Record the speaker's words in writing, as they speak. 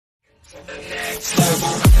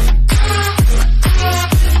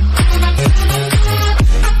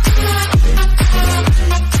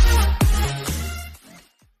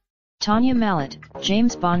Tania Mallet,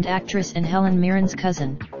 James Bond actress and Helen Mirrens'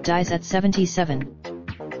 cousin, dies at 77.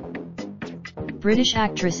 British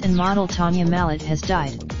actress and model Tania Mallet has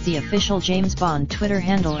died, the official James Bond Twitter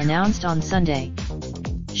handle announced on Sunday.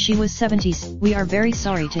 She was 70. "We are very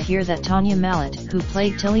sorry to hear that Tania Mallet, who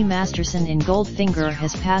played Tilly Masterson in Goldfinger,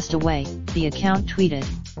 has passed away," the account tweeted.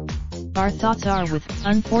 "Our thoughts are with,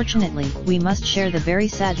 unfortunately, we must share the very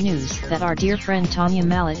sad news that our dear friend Tania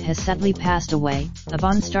Mallet has sadly passed away," a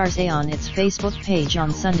Bond stars on its Facebook page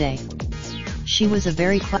on Sunday. She was a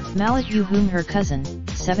very Mallet, whom her cousin,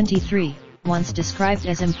 73, once described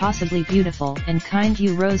as impossibly beautiful and kind,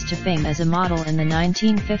 rose to fame as a model in the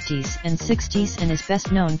 1950s and 60s and is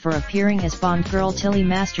best known for appearing as Bond girl Tilly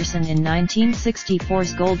Masterson in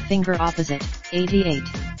 1964's Goldfinger opposite, 88.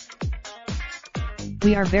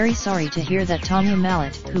 "We are very sorry to hear that Tania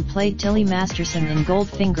Mallet, who played Tilly Masterson in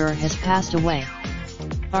Goldfinger, has passed away.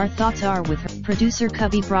 Our thoughts are with her." Producer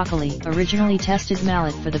Cubby Broccoli originally tested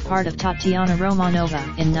Mallet for the part of Tatiana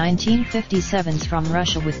Romanova in 1957's From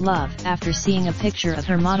Russia with Love after seeing a picture of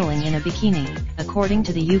her modeling in a bikini, according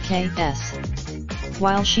to the UK's.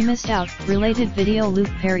 While she missed out, related video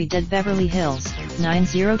Luke Perry dead Beverly Hills,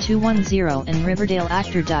 90210 and Riverdale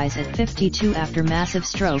actor dies at 52 after massive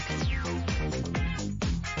stroke.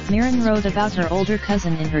 Mirren wrote about her older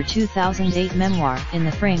cousin in her 2008 memoir In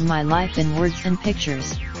the Frame: My Life in Words and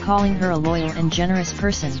Pictures, calling her a loyal and generous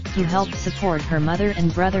person who helped support her mother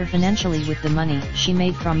and brother financially with the money she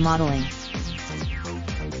made from modeling.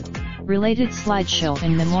 Related slideshow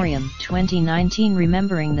in memoriam 2019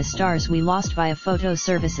 Remembering the Stars We Lost via Photo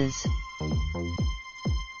Services.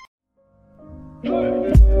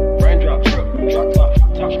 Raindrop, drop top,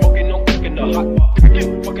 top smoking, no cooking the hot pot.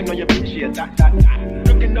 Fucking on your bitch, yeah, that.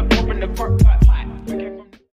 Looking up, open the park pot.